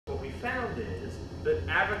found is that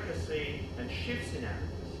advocacy and shifts in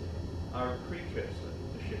advocacy are a precursor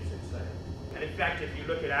to shifts in sales. And in fact, if you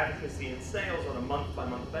look at advocacy in sales on a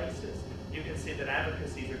month-by-month basis, you can see that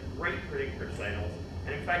advocacy is a great predictor of sales,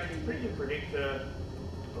 and in fact, it's a pretty good predictor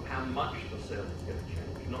of how much the sales is going to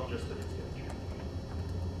change, not just that it's going to change.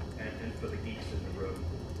 And for the geeks in the room,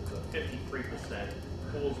 there's a 53%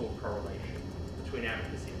 causal correlation between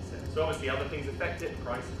advocacy and sales. So obviously other things affect it,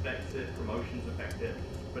 price affects it, promotions affect it,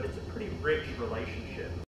 but it's a pretty rich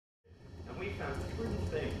relationship. And we found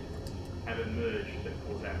three things have emerged that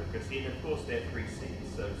cause advocacy, and of course they're 3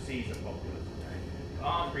 C's, so C's are popular today.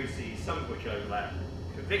 Our 3 C's, some of which overlap: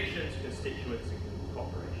 convictions, constituents, and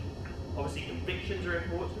cooperation. Obviously convictions are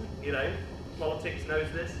important, you know, politics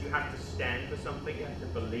knows this, you have to stand for something, you have to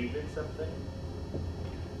believe in something.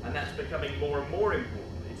 And that's becoming more and more important.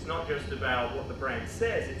 It's not just about what the brand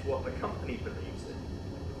says, it's what the company believes in.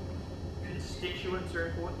 Constituents are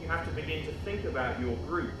important. You have to begin to think about your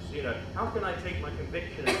groups. You know, how can I take my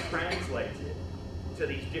conviction and translate it to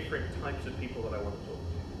these different types of people that I want to talk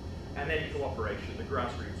to? And then cooperation, the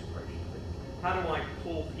grassroots approach to things. How do I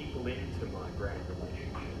pull people into my brand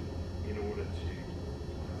relationship in order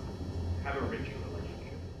to have a richer